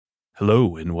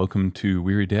Hello and welcome to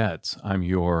Weary Dads. I'm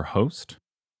your host,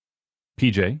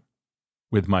 PJ,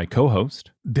 with my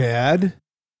co-host. Dad.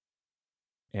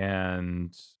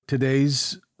 And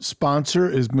Today's sponsor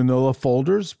is Manila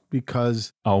Folders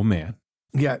because, oh man,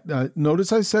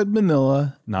 notice I said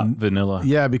Manila. not vanilla.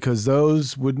 Yeah, because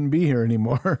those wouldn't be here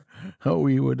anymore.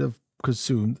 We would have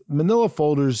consumed. Manila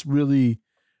Folders really,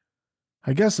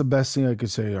 I guess the best thing I could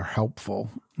say, are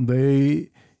helpful. They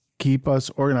keep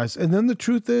us organized. And then the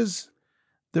truth is,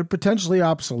 they're potentially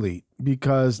obsolete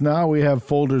because now we have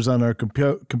folders on our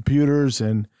computers,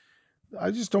 and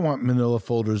I just don't want Manila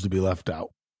Folders to be left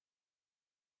out.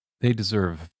 They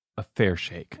deserve a fair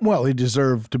shake. Well, they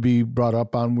deserve to be brought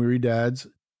up on Weary Dads.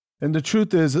 And the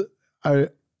truth is, we're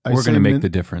going to make the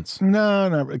difference.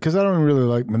 No, because I don't really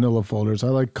like Manila Folders. I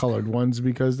like colored ones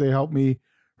because they help me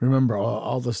remember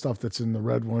all the stuff that's in the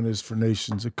red one is for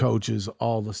nations of coaches.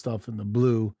 All the stuff in the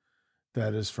blue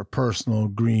that is for personal.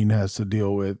 Green has to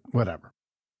deal with whatever.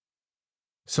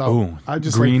 So I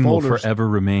just green like will forever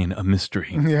remain a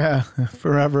mystery. Yeah,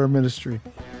 forever a mystery.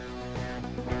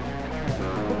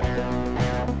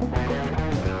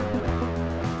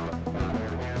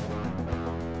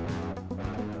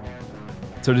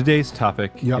 So today's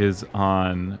topic is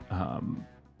on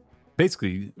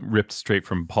basically ripped straight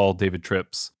from Paul David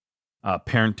Tripp's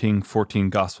Parenting 14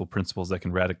 Gospel Principles That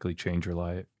Can Radically Change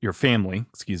Your Family.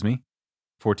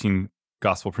 14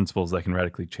 Gospel Principles That Can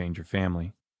Radically Change Your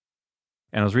Family.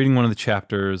 And I was reading one of the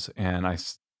chapters and I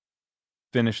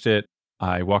finished it.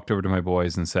 I walked over to my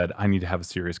boys and said, I need to have a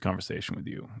serious conversation with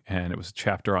you. And it was a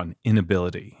chapter on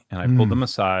inability. And I pulled them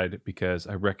aside because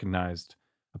I recognized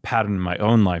a pattern in my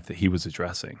own life that he was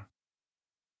addressing.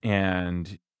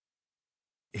 And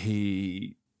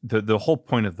the whole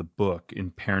point of the book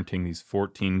in parenting these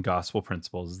 14 gospel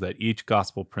principles is that each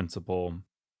gospel principle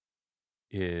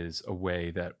is a way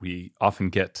that we often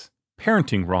get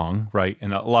parenting wrong, right?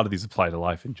 And a lot of these apply to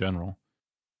life in general.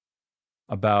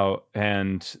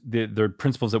 And they're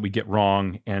principles that we get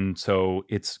wrong. And so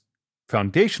it's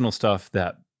foundational stuff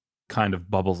that kind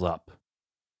of bubbles up.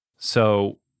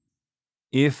 So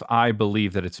if I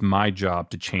believe that it's my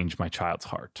job to change my child's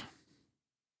heart,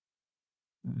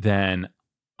 then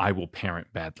I will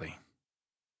parent badly.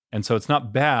 And so it's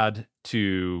not bad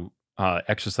to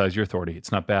exercise your authority.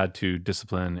 It's not bad to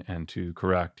discipline and to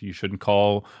correct. You shouldn't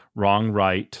call wrong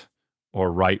right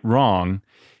or right wrong,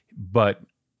 but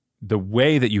the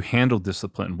way that you handle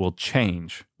discipline will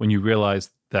change when you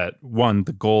realize that, one,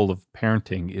 the goal of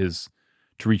parenting is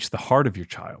to reach the heart of your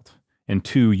child, and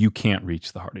two, you can't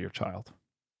reach the heart of your child.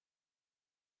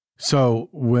 So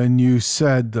when you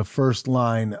said the first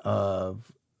line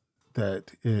of that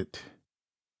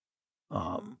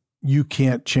you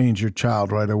can't change your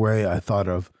child right away, I thought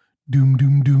of doom,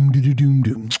 doom, doom, doom, doom,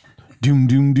 doom, doom,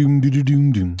 doom, doom, doom,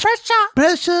 doom, doom.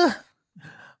 Pressure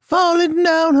falling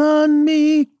down on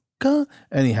me.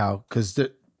 Anyhow, because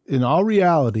in all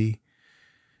reality,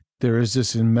 there is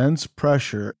this immense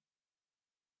pressure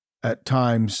at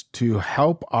times to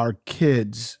help our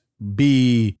kids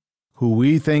be who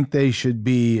we think they should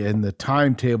be and the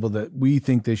timetable that we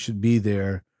think they should be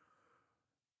there.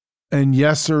 And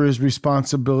yes, there is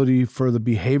responsibility for the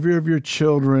behavior of your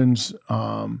children's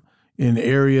in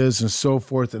areas and so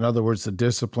forth. In other words, the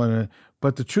discipline.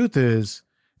 But the truth is,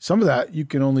 some of that you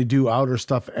can only do outer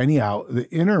stuff anyhow. The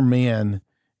inner man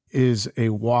is a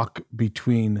walk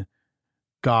between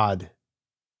God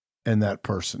and that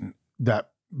person,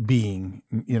 that being,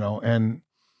 and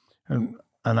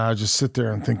I just sit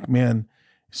there and think, man,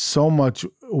 so much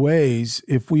ways,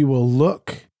 if we will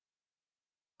look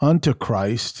unto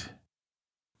Christ,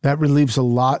 that relieves a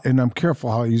lot, and I'm careful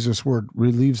how I use this word,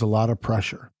 relieves a lot of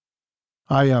pressure.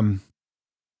 I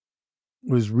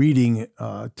was reading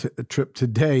a Trip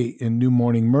today in New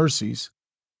Morning Mercies,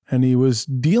 and he was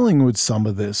dealing with some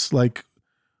of this. Like,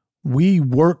 we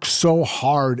work so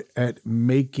hard at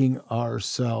making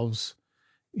ourselves,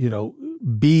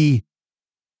 be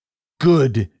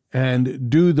good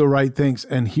and do the right things.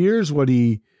 And here's what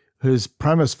his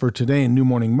premise for today in New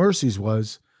Morning Mercies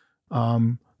was,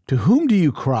 to whom do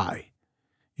you cry?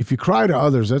 If you cry to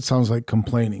others, that sounds like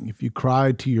complaining. If you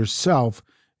cry to yourself,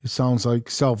 it sounds like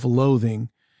self-loathing.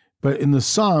 But in the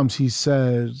Psalms, he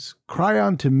says, cry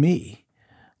unto me,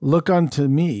 look unto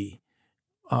me.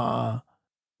 There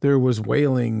was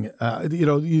wailing.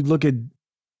 You look at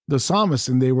the psalmists,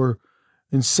 and they were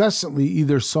incessantly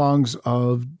either songs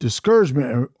of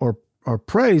discouragement or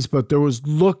praise, but there was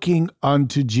looking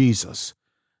unto Jesus,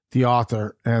 the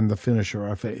author and the finisher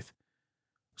of our faith.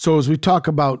 So as we talk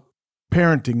about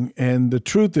parenting, and the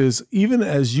truth is, even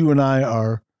as you and I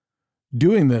are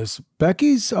doing this.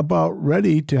 Becky's about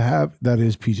ready to have, that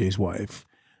is PJ's wife.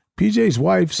 PJ's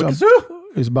wife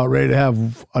is about ready to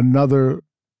have another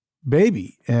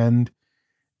baby, and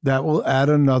that will add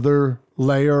another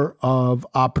layer of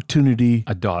opportunity.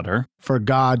 A daughter. For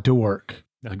God to work.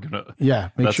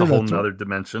 That's a whole nother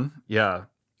dimension. Yeah.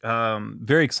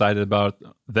 Very excited about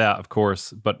that, of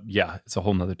course, but yeah, it's a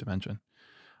whole nother dimension.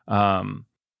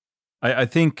 I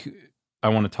think I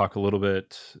want to talk a little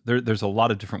bit. There's a lot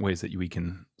of different ways that we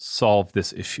can solve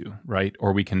this issue, right?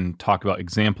 Or we can talk about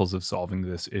examples of solving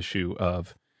this issue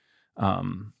of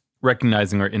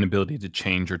recognizing our inability to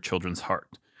change our children's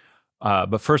heart.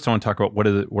 But first, I want to talk about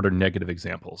what are negative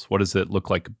examples. What does it look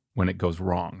like when it goes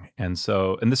wrong? And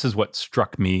this is what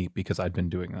struck me because I'd been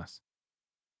doing this.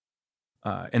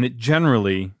 And it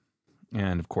generally,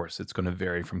 and of course, it's going to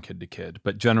vary from kid to kid,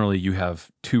 but generally you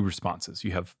have two responses.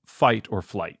 You have fight or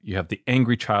flight. You have the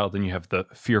angry child and you have the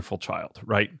fearful child,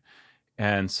 right?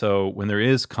 And so when there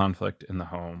is conflict in the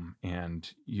home and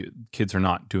kids are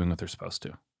not doing what they're supposed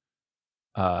to,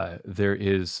 there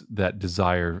is that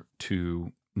desire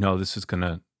to, no, this is going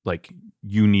to,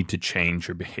 you need to change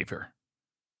your behavior,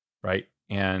 right?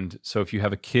 And so if you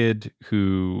have a kid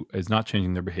who is not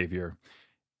changing their behavior,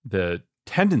 the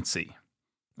tendency,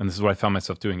 and this is what I found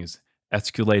myself doing, is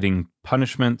escalating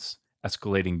punishments,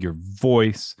 escalating your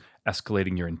voice,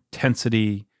 escalating your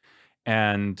intensity.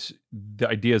 And the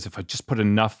idea is if I just put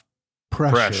enough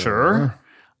pressure,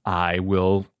 I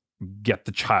will get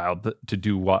the child to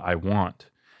do what I want.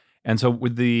 And so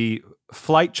with the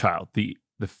flight child, the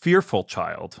fearful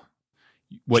child,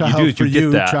 what you do is you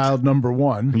get that. Child number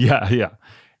one. Yeah.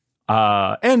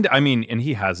 And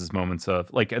he has his moments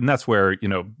of and that's where,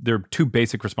 there are two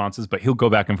basic responses, but he'll go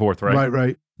back and forth, right?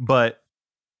 Right. But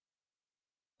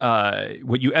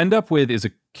what you end up with is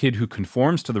a kid who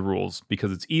conforms to the rules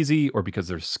because it's easy or because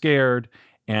they're scared,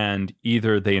 and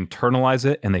either they internalize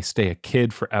it and they stay a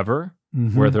kid forever,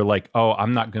 where they're like, oh,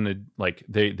 I'm not going to,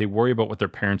 they worry about what their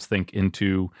parents think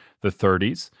into the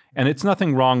 30s. And it's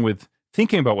nothing wrong with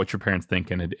thinking about what your parents think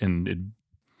and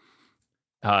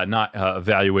not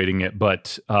evaluating it,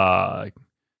 but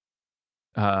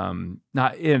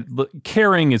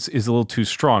caring is a little too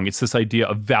strong. It's this idea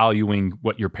of valuing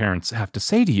what your parents have to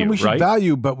say to you, and we should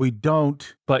value, but we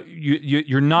don't. But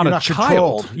you're not a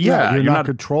child. Controlled. Yeah, you're not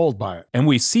controlled by it. And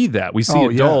we see that. We see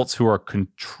adults who are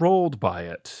controlled by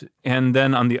it. And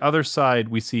then on the other side,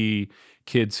 we see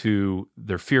kids who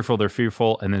they're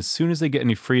fearful, and as soon as they get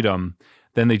any freedom,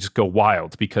 then they just go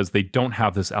wild because they don't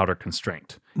have this outer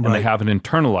constraint and they haven't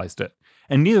internalized it.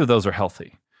 And neither of those are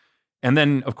healthy. And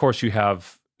then, of course, you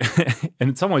have, and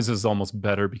in some ways this is almost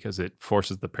better because it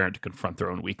forces the parent to confront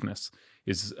their own weakness.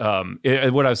 What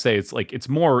I would say, it's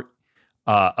more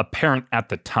apparent at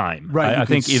the time. Right. I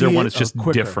think either one is just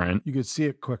different. You could see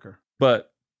it quicker.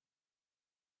 But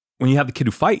when you have the kid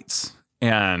who fights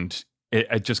and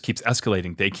it just keeps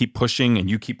escalating. They keep pushing and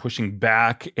you keep pushing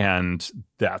back. And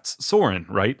that's Soren,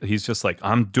 right? He's just like,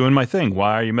 I'm doing my thing.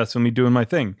 Why are you messing with me doing my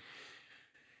thing?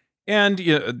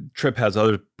 And Tripp has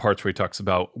other parts where he talks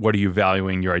about, what are you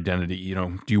valuing your identity?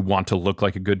 Do you want to look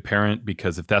like a good parent?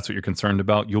 Because if that's what you're concerned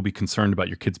about, you'll be concerned about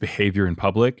your kid's behavior in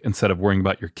public. Instead of worrying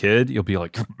about your kid, you'll be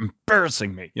like, you're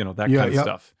embarrassing me, that kind of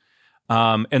stuff.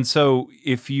 And so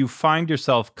if you find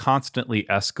yourself constantly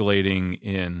escalating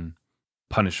in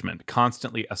punishment,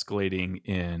 constantly escalating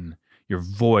in your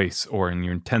voice or in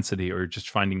your intensity, or just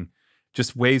finding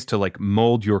just ways to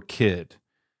mold your kid,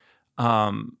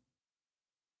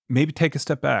 maybe take a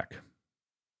step back.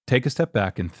 Take a step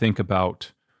back and think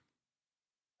about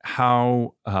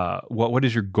how what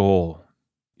is your goal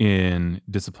in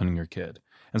disciplining your kid.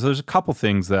 And so there's a couple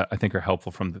things that I think are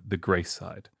helpful from the grace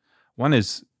side. One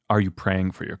is, are you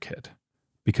praying for your kid?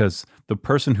 Because the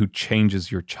person who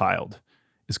changes your child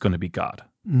is going to be God,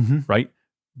 right?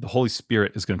 The Holy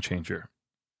Spirit is going to change your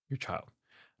child.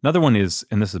 Another one is,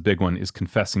 and this is a big one, is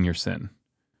confessing your sin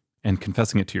and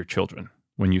confessing it to your children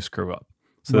when you screw up,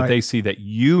 so that they see that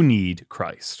you need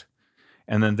Christ,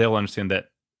 and then they'll understand that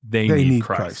they need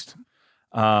Christ.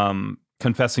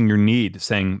 Confessing your need,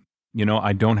 saying,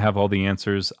 I don't have all the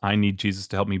answers. I need Jesus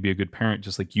to help me be a good parent,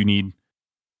 just like you need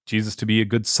Jesus to be a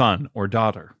good son or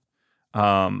daughter.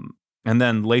 And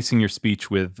then lacing your speech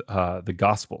with the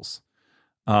Gospels,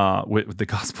 with the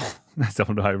Gospel. I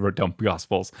don't know how I wrote down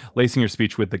Gospels. Lacing your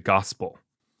speech with the Gospel,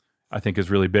 I think, is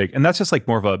really big. And that's just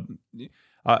more of a,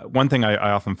 one thing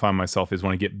I often find myself is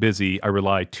when I get busy, I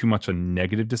rely too much on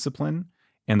negative discipline.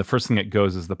 And the first thing that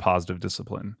goes is the positive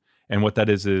discipline. And what that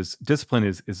is discipline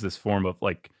is this form of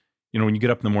when you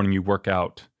get up in the morning, you work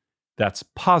out, that's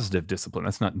positive discipline.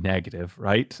 That's not negative,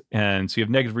 right? And so you have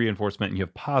negative reinforcement and you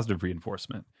have positive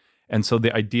reinforcement. And so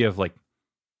the idea of like,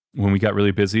 when we got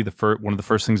really busy, one of the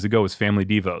first things to go was family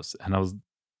devos.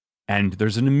 And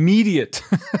there's an immediate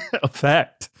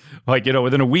effect, like,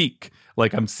 within a week,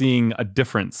 like I'm seeing a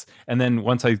difference. And then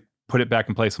once I put it back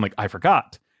in place, I'm like, I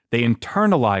forgot. They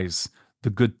internalize the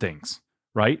good things,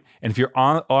 right? And if you're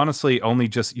honestly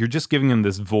you're just giving them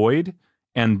this void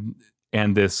and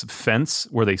this fence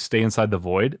where they stay inside the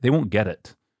void, they won't get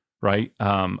it, right?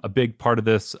 A big part of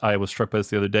this, I was struck by this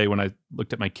the other day when I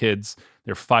looked at my kids.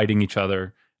 They're fighting each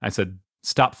other. I said,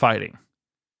 stop fighting.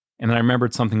 And then I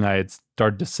remembered something I had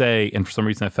started to say, and for some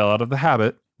reason I fell out of the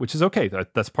habit, which is okay.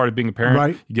 That's part of being a parent.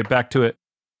 Right. You get back to it.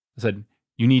 I said,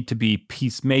 you need to be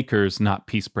peacemakers, not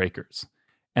peace breakers.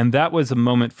 And that was a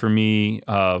moment for me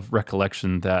of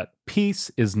recollection that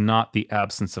peace is not the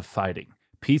absence of fighting.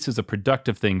 Peace is a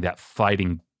productive thing that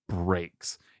fighting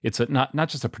breaks. It's not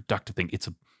just a productive thing. It's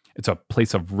a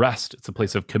place of rest. It's a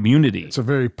place of community. It's a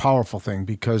very powerful thing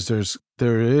because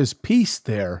there is peace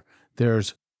there.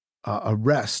 There's a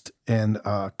rest and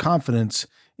confidence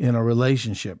in a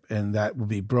relationship, and that will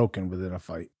be broken within a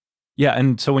fight. Yeah,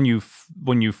 and so when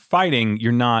you fighting,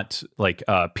 you're not like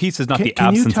peace is not the absence of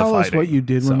fighting. Can you tell us what you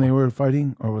did when they were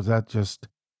fighting, or was that just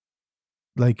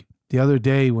like the other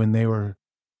day when they were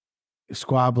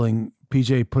squabbling?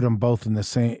 PJ put them both in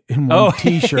one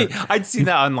T-shirt. I'd seen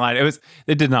that online.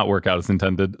 It did not work out as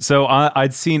intended. So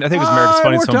I'd seen. I think it was America's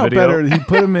Funniest Home Video. Better. He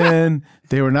put them in.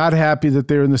 They were not happy that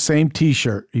they were in the same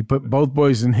T-shirt. He put both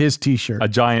boys in his T-shirt, a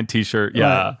giant T-shirt.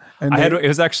 Yeah, right. And it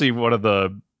was actually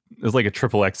it was like a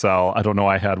triple XL. I don't know.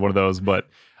 I had one of those, but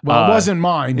it wasn't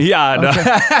mine. Yeah, no,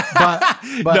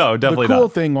 okay. but no, definitely not. The cool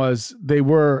not. thing was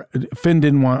Finn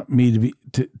didn't want me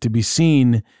to be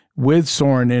seen with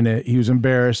Soren in it. He was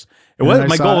embarrassed.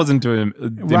 My goal wasn't to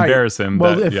embarrass him.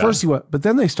 Well, at first he was, but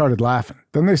then they started laughing.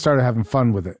 Then they started having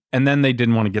fun with it. And then they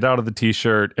didn't want to get out of the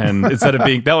T-shirt. And instead of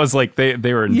being, that was like they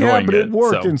were enjoying it. Yeah, but it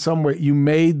worked in some way. You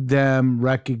made them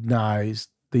recognize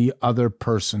the other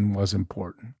person was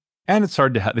important. And they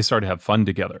started to have fun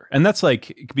together. And that's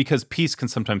like, because peace can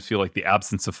sometimes feel like the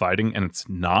absence of fighting, and it's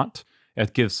not.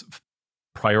 It gives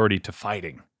priority to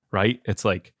fighting, right? It's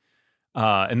like,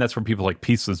 and that's where people are like,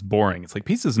 peace is boring. It's like,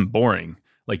 peace isn't boring.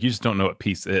 Like, you just don't know what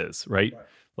peace is, right?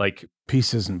 Like,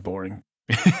 peace isn't boring.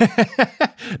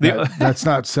 That's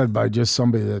not said by just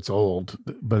somebody that's old,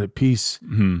 but peace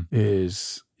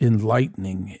is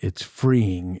enlightening. It's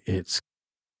freeing. It's,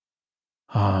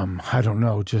 I don't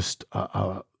know, just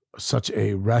such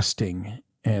a resting,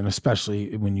 and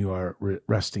especially when you are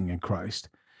resting in Christ.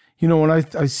 When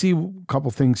I see a couple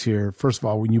things here. First of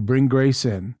all, when you bring grace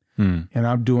in, and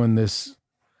I'm doing this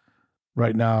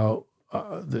right now,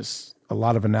 a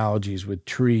lot of analogies with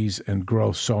trees and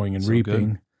growth, sowing and reaping.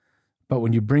 Good. But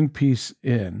when you bring peace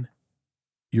in,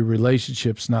 your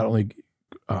relationships, not only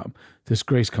this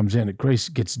grace comes in, grace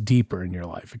gets deeper in your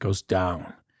life. It goes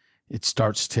down. It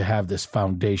starts to have this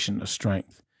foundation of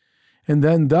strength. And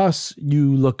then thus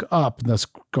you look up, and thus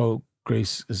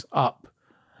grace is up.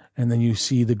 And then you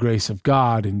see the grace of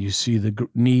God, and you see the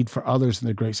need for others in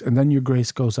the grace. And then your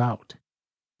grace goes out.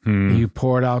 And you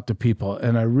pour it out to people.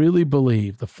 And I really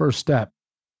believe the first step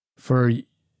for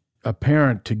a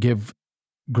parent to give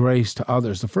grace to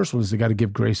others, the first one is they got to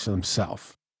give grace to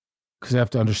themselves, because they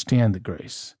have to understand the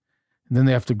grace. And then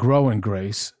they have to grow in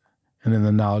grace and in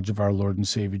the knowledge of our Lord and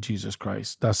Savior Jesus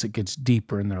Christ. Thus it gets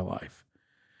deeper in their life.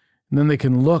 And then they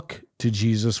can look to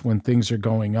Jesus when things are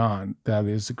going on. That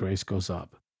is, the grace goes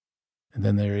up. And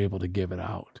then they're able to give it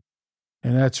out.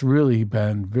 And that's really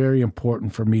been very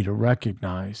important for me to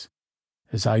recognize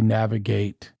as I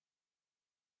navigate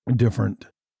different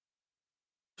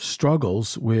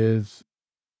struggles with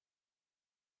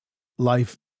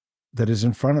life that is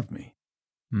in front of me.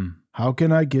 How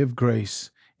can I give grace?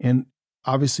 And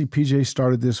obviously, PJ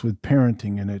started this with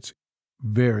parenting, and it's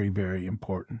very, very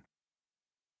important.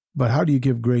 But how do you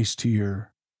give grace to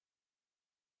your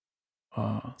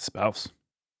spouse?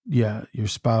 Yeah, your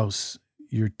spouse,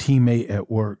 your teammate at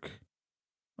work,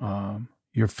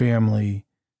 your family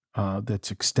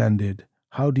that's extended.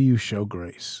 How do you show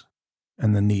grace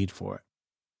and the need for it?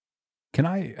 Can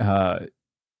I,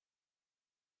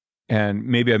 and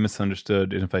maybe I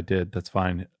misunderstood, and if I did, that's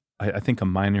fine. I think a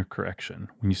minor correction.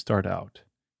 When you start out,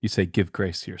 you say give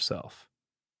grace to yourself.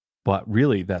 But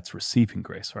really, that's receiving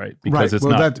grace, right? Because it's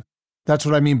not. That's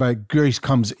what I mean by grace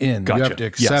comes in. Gotcha. You have to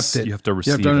accept it. You have to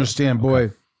receive it. You have to understand,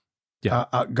 Okay.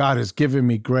 God has given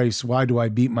me grace. Why do I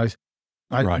beat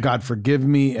Right. God, forgive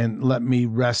me and let me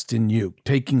rest in you,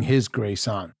 taking his grace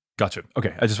on. Gotcha.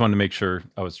 Okay. I just wanted to make sure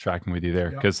I was tracking with you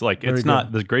there, because it's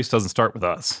not, the grace doesn't start with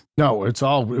us. No,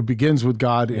 it begins with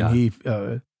God, and he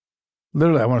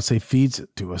literally, I want to say feeds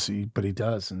it to us, but he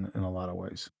does in a lot of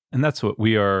ways. And that's what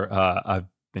we are. I've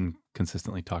been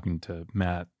consistently talking to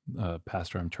Matt,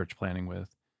 pastor I'm church planning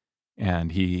with,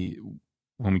 and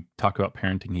when we talk about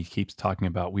parenting, he keeps talking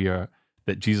about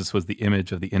that Jesus was the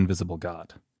image of the invisible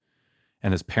God.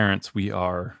 And as parents, we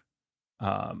are,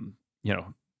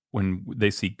 when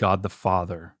they see God the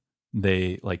Father,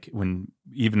 even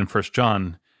in 1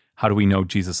 John, how do we know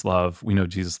Jesus' love? We know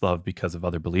Jesus' love because of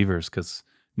other believers, because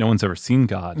no one's ever seen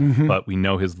God, but we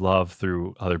know his love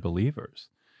through other believers.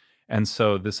 And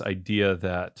so this idea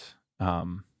that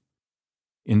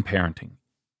in parenting,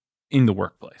 in the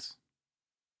workplace,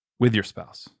 with your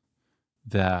spouse,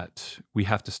 that we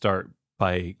have to start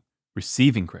by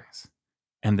receiving grace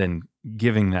and then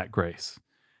giving that grace.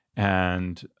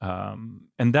 And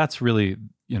that's really,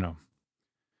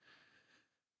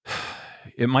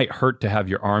 it might hurt to have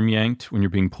your arm yanked when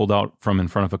you're being pulled out from in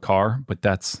front of a car, but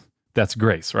that's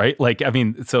grace, right?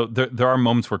 So there are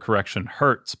moments where correction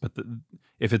hurts, but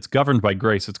if it's governed by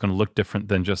grace, it's going to look different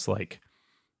than just don't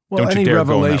any you dare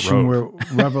revelation go on that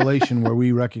road. revelation where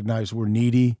we recognize we're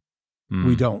needy,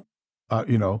 we don't,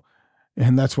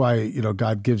 and that's why,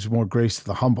 God gives more grace to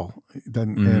the humble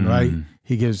and right.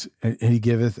 He gives, and he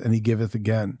giveth, and he giveth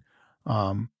again.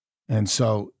 And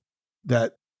so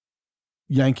that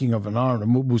yanking of an arm to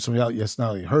move somebody out, yes,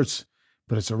 not only hurts,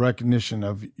 but it's a recognition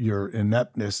of your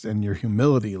ineptness and your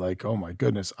humility. Like, oh my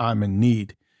goodness, I'm in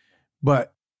need.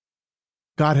 But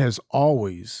God has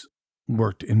always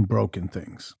worked in broken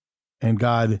things, and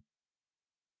God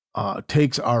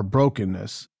takes our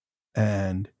brokenness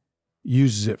and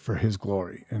uses it for his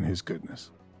glory and his goodness.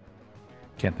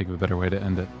 Can't think of a better way to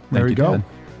end it. There you go. Dad.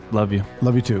 Love you.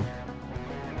 Love you too.